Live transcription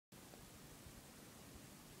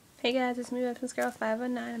Hey guys, it's me, Weapons Girl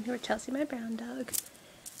 509. I'm here with Chelsea, my brown dog.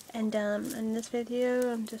 And in this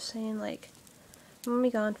video, I'm just saying, like, I'm gonna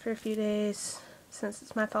be gone for a few days. Since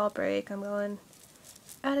it's my fall break, I'm going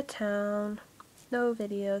out of town. No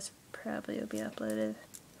videos probably will be uploaded.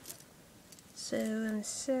 So I'm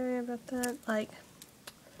sorry about that. Like,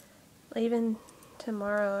 even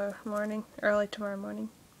tomorrow morning, early tomorrow morning.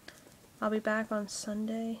 I'll be back on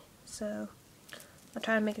Sunday, so I'll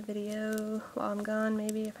try to make a video while I'm gone,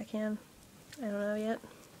 maybe, if I can. I don't know yet.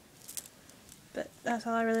 But that's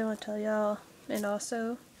all I really want to tell y'all. And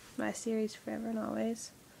also, my series Forever and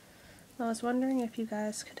Always. I was wondering if you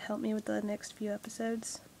guys could help me with the next few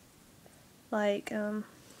episodes. Like,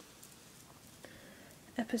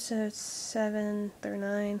 episodes 7 through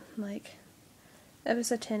 9. Like,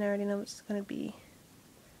 episode 10 I already know what it's going to be.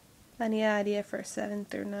 I need an idea for 7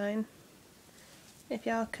 through 9. If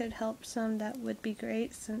y'all could help some, that would be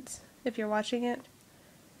great, since if you're watching it,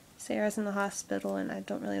 Sarah's in the hospital and I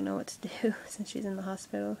don't really know what to do since she's in the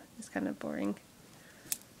hospital. It's kind of boring.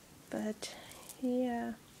 But,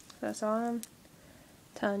 yeah. That's all I'm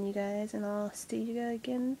telling you guys, and I'll see you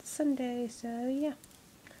again Sunday, so yeah.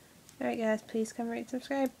 Alright guys, please come rate and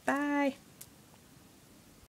subscribe. Bye!